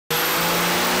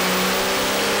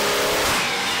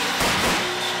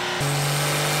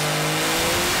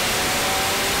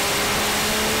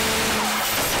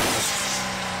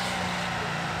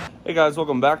Hey guys,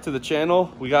 welcome back to the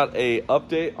channel. We got a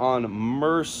update on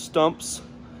Myer Stump's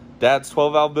dad's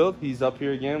 12 valve build. He's up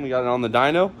here again. We got it on the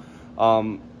dyno.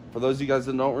 For those of you guys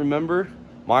that don't remember,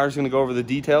 Myer's gonna go over the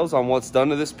details on what's done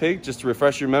to this pig, just to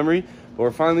refresh your memory. But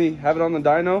we're finally have it on the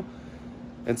dyno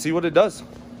and see what it does.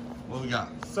 What we got?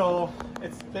 So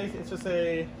it's just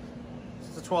a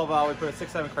 12 valve. We put a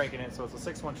 6.7 crank in it, so it's a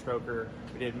 6.1 stroker.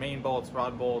 We did main bolts,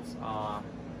 rod bolts,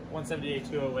 178,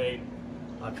 208.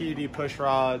 PDD push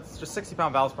rods, just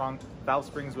 60-pound valve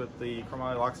springs with the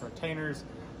chromometer locks and retainers.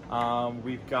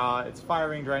 We've got, it's fire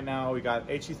ringed right now. We got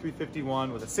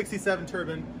HE351 with a 67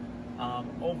 turbine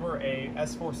over a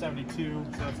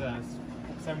S472, so it's a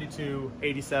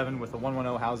 7287 with a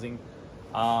 110 housing.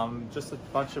 Just a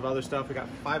bunch of other stuff. We got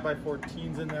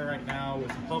 5x14s in there right now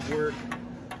with some pump work.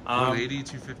 180,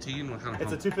 215, what kind of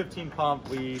pump? It's a 215 pump.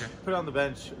 We put it on the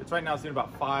bench. It's right now it's doing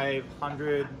about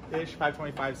 500-ish,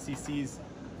 525 cc's.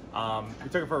 We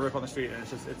took it for a rip on the street, and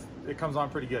it comes on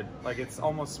pretty good. Like, it's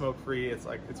almost smoke free. It's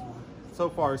so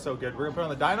far so good. We're gonna put it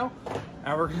on the dyno,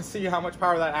 and we're gonna see how much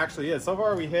power that actually is. So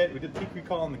far we did peak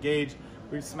recall on the gauge.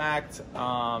 We've smacked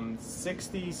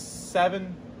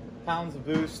 67 pounds of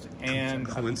boost and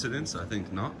coincidence, I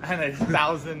think not. And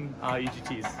 1,000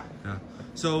 EGTs. Yeah.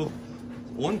 So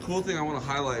one cool thing I want to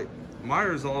highlight,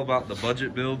 Myer is all about the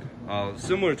budget build,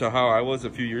 similar to how I was a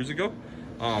few years ago.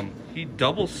 He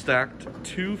double stacked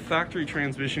 2 factory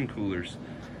transmission coolers.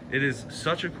 It is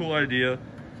such a cool idea.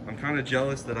 I'm kind of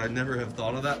jealous that I never have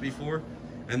thought of that before.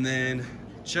 And then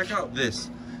check out this.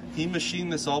 He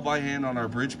machined this all by hand on our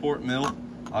Bridgeport mill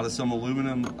out of some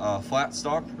aluminum flat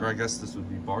stock, or I guess this would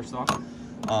be bar stock.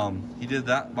 He did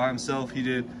that by himself. He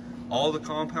did all the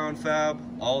compound fab,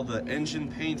 all the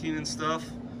engine painting and stuff.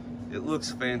 It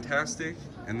looks fantastic.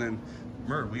 And then,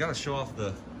 Myer, we got to show off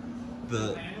the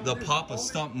Papa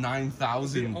Stump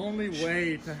 9000. The only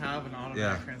way to have an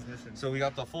automatic transmission. So we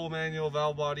got the full manual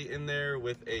valve body in there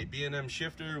with a B&M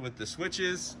shifter with the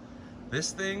switches.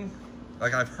 This thing,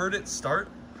 like, I've heard it start.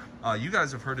 You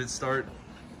guys have heard it start.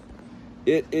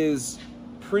 It is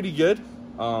pretty good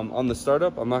on the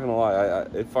startup. I'm not gonna lie,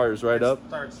 it fires right up.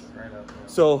 Starts right up. Yeah.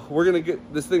 So we're gonna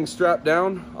get this thing strapped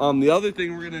down. The other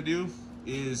thing we're gonna do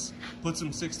is put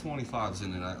some 625s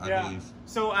in it, I believe.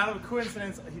 So out of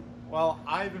coincidence, well,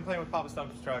 I've been playing with Papa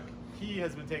Stump's truck. He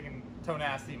has been taking Toe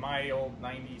Nasty, my old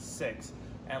 96.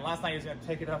 And last night he was going to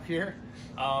take it up here.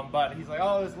 But he's like,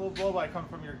 oh, there's a little blow by coming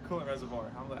from your coolant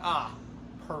reservoir. I'm like, ah,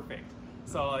 perfect.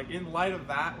 So, like, in light of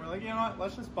that, we're like, you know what,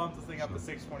 let's just bump this thing up to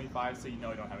 625 so you know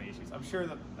you don't have any issues. I'm sure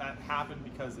that happened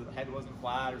because the head wasn't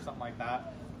flat or something like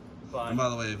that. But, and by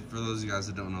the way, for those of you guys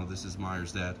that don't know, this is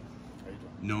Myer's dad,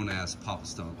 known as Papa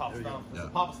Stump. Papa Stump. Yeah.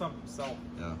 Papa Stump himself.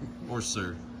 Yeah, or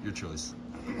sir, your choice.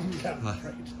 Yeah,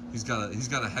 right. He's got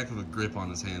a heck of a grip on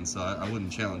his hands, so I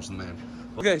wouldn't challenge the man.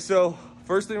 Okay, so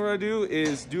first thing we're gonna do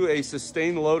is do a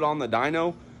sustained load on the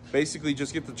dyno. Basically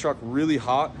just get the truck really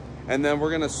hot, and then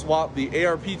we're gonna swap the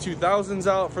ARP 2000s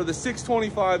out for the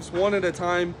 625s one at a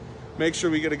time. Make sure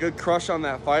we get a good crush on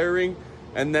that fire ring,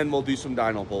 and then we'll do some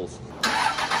dyno pulls.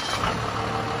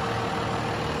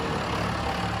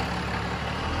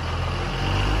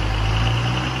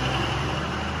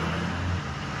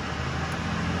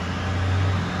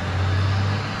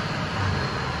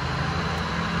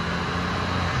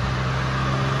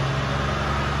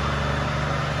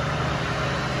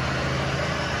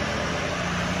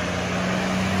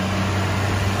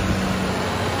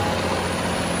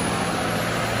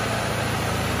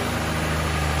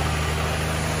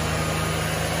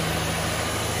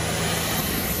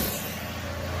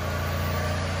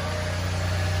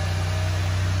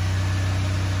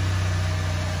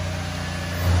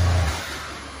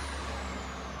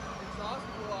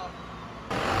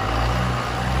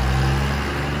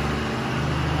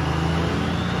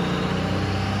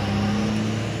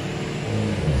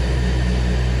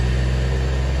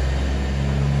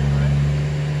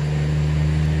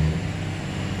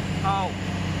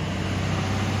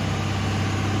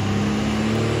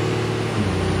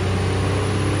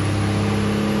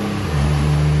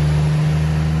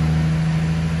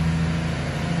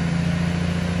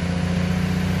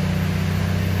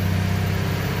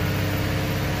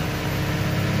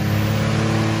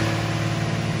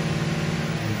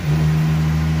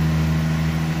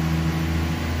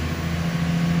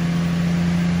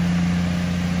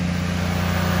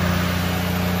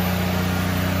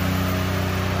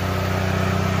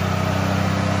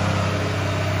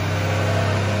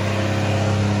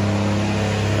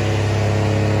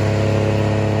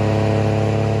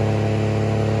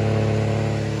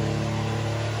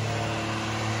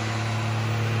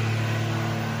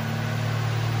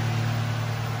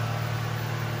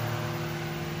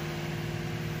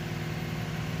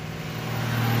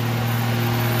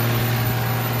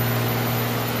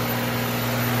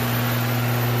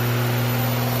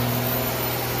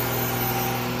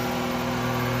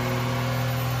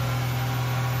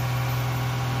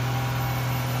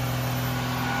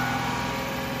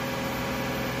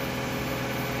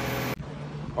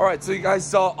 All right, so you guys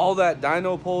saw all that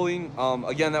dyno pulling.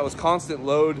 Again, that was constant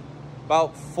load,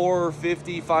 about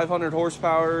 450, 500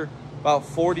 horsepower, about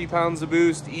 40 pounds of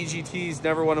boost. EGTs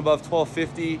never went above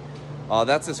 1250.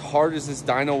 That's as hard as this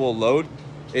dyno will load.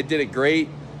 It did it great.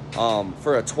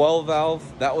 For a 12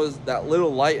 valve, that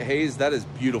little light haze, that is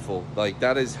beautiful. Like,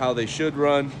 that is how they should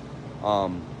run.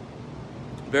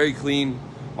 Very clean.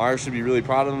 Myer should be really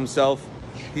proud of himself.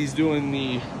 He's doing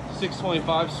the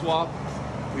 625 swap.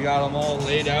 We got them all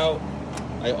laid out.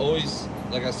 I always,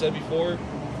 like I said before,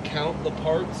 count the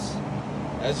parts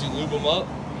as you lube them up,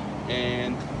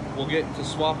 and we'll get to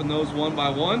swapping those one by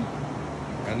one,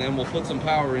 and then we'll put some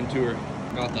power into her.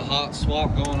 Got the hot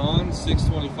swap going on,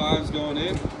 625s going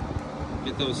in.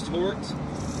 Get those torqued.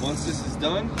 Once this is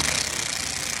done,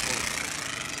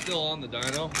 still on the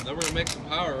dyno, then we're gonna make some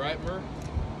power, right, Mur?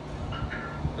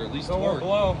 Or at least torque.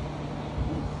 Below.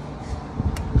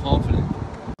 Confident.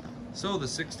 So the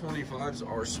 625s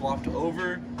are swapped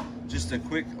over. Just a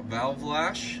quick valve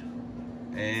lash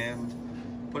and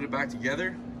put it back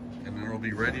together, and then it'll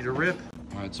be ready to rip.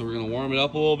 All right, so we're gonna warm it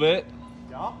up a little bit,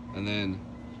 Yeah. and then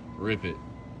rip it.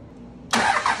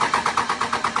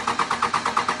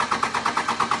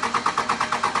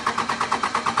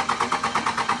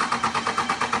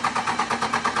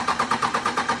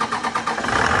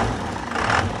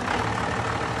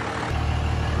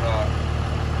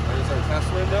 There's our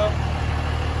test window.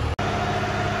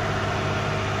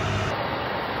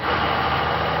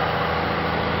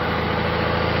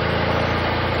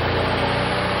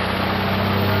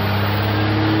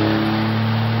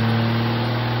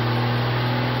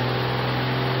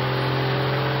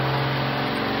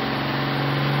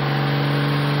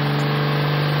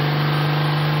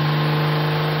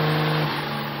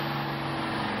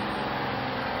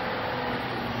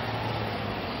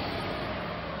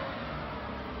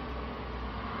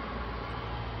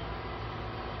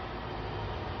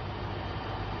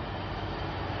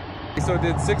 So it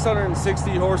did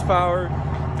 660 horsepower,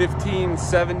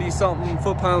 1570 something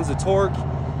foot-pounds of torque.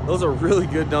 Those are really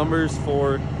good numbers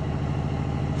for,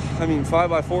 I mean,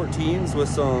 5x14s with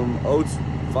some Oats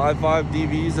 5.5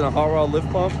 DVs and a hot rod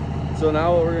lift pump. So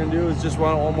now what we're gonna do is just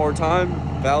run it one more time,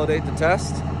 validate the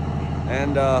test,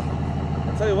 and I'll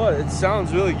tell you what, it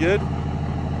sounds really good.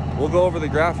 We'll go over the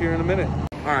graph here in a minute.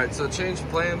 All right, so change of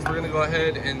plans. We're gonna go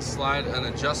ahead and slide an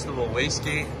adjustable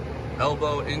wastegate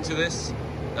elbow into this.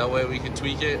 That way we can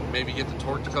tweak it, maybe get the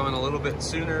torque to come in a little bit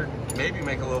sooner, maybe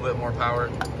make a little bit more power,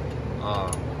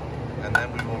 and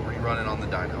then we will rerun it on the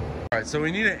dyno. All right, so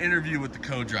we need an interview with the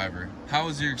co-driver. How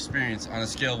was your experience on a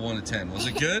scale of 1 to 10? Was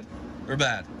it good or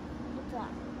bad?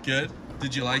 Good.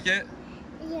 Did you like it?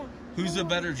 Yeah. Who's the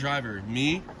better driver,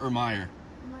 me or Myer?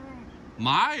 Myer.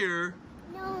 Myer?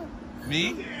 No.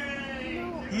 Me?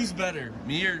 No. Who's better,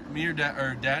 me or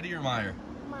Daddy or Myer?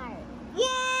 Myer.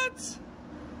 What?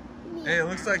 Me. Hey, it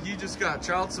looks like you just got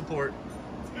child support.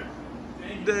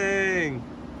 Dang.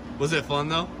 Was it fun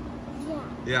though? Yeah.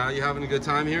 Yeah, you having a good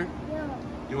time here? No.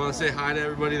 You want to say hi to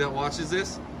everybody that watches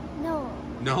this? No.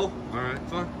 No? All right,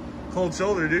 fine. Cold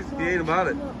shoulder, dude. He ain't about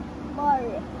it. No.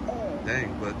 Myer.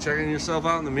 Dang, but checking yourself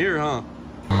out in the mirror, huh?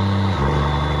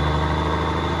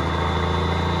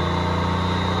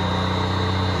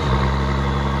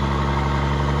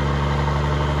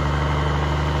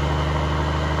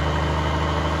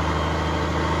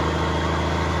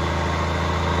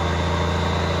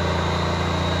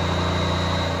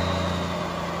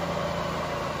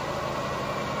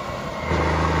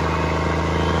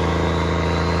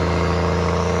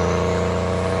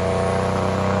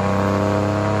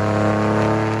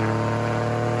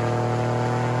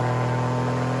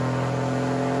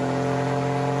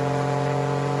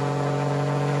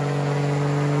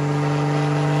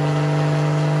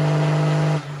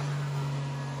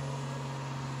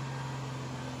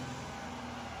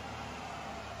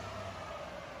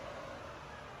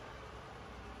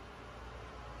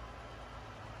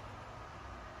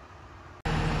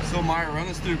 So Myer, run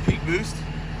us through peak boost.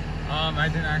 I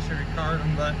didn't actually record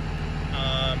them, but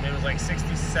it was like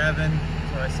 67.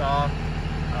 That's what I saw.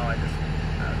 Oh, I just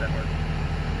that worked.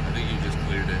 I think you just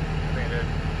cleared it. I think I did.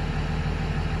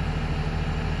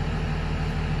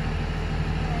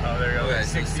 Oh, there you go. Okay,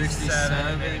 so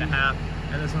 67 and a half.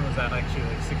 And this one was at actually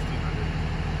like 1600.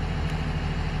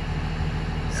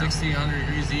 1600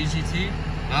 degrees EGT.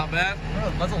 Not bad.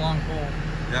 Oh, that's a long pull.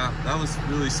 Yeah, that was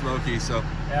really smoky. So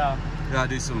Yeah. gotta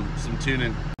do some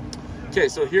tuning. Okay,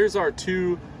 so here's our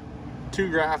two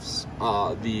graphs.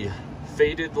 The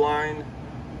faded line,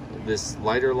 this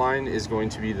lighter line, is going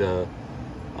to be the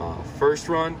first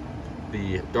run.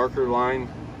 The darker line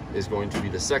is going to be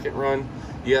the second run.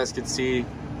 You guys can see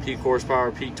peak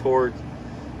horsepower, peak torque.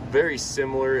 very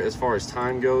similar as far as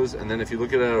time goes. And then if you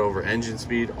look at it over engine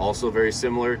speed, also very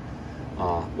similar.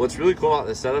 What's really cool about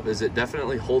this setup is it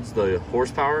definitely holds the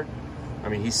horsepower. I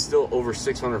mean, he's still over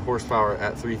 600 horsepower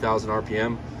at 3,000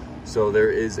 RPM. So there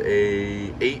is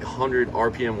a 800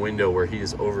 RPM window where he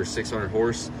is over 600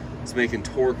 horse. It's making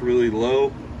torque really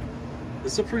low.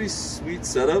 It's a pretty sweet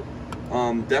setup.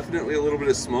 Definitely a little bit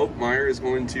of smoke. Myer is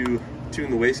going to tune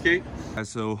the wastegate.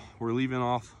 So we're leaving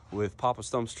off with Papa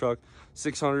Stump's truck,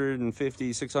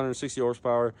 650, 660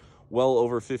 horsepower, well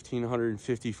over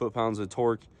 1,550 foot-pounds of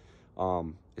torque.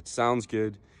 It sounds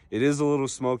good. It is a little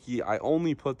smoky. I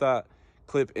only put that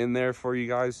clip in there for you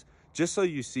guys just so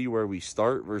you see where we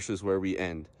start versus where we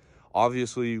end.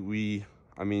 Obviously,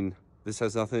 I mean, this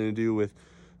has nothing to do with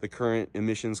the current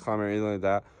emissions climate or anything like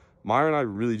that. Myer and I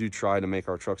really do try to make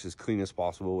our trucks as clean as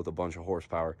possible with a bunch of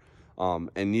horsepower.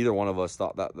 And neither one of us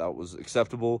thought that was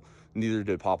acceptable. Neither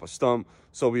did Papa Stump.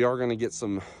 So we are going to get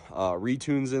some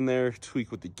retunes in there,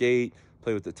 tweak with the gate,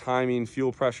 play with the timing,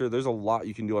 fuel pressure. There's a lot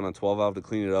you can do on a 12 valve to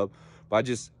clean it up. But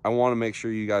I want to make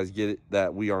sure you guys get it,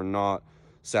 that we are not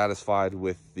satisfied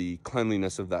with the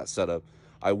cleanliness of that setup.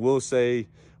 I will say,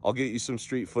 I'll get you some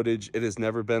street footage. It has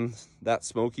never been that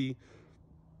smoky.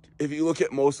 If you look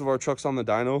at most of our trucks on the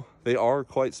dyno, they are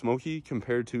quite smoky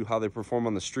compared to how they perform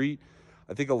on the street.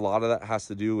 I think a lot of that has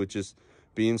to do with just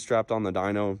being strapped on the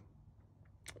dyno,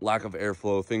 lack of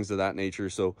airflow, things of that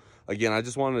nature. So again, I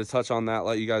just wanted to touch on that,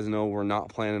 let you guys know we're not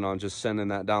planning on just sending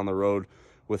that down the road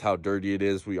with how dirty it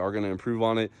is. We are going to improve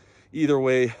on it. Either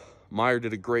way, Myer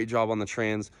did a great job on the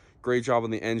trans, great job on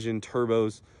the engine,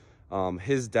 turbos.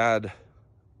 His dad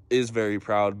is very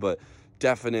proud, but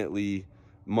definitely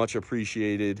much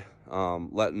appreciated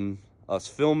letting us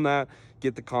film that,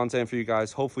 get the content for you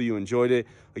guys. Hopefully you enjoyed it.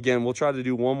 Again, we'll try to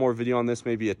do one more video on this,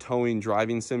 maybe a towing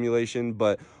driving simulation,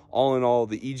 but all in all,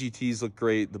 the EGTs look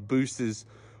great. The boost is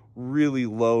really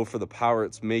low for the power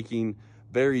it's making.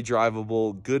 Very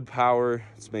drivable, good power.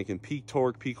 It's making peak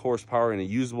torque, peak horsepower in a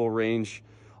usable range.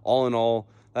 All in all,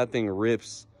 that thing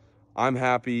rips. I'm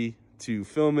happy to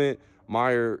film it.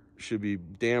 Myer should be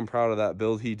damn proud of that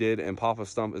build he did, and Papa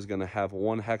Stump is going to have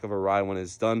one heck of a ride when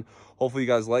it's done. Hopefully you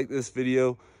guys like this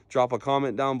video. Drop a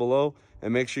comment down below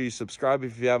and make sure you subscribe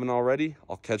if you haven't already.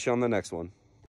 I'll catch you on the next one.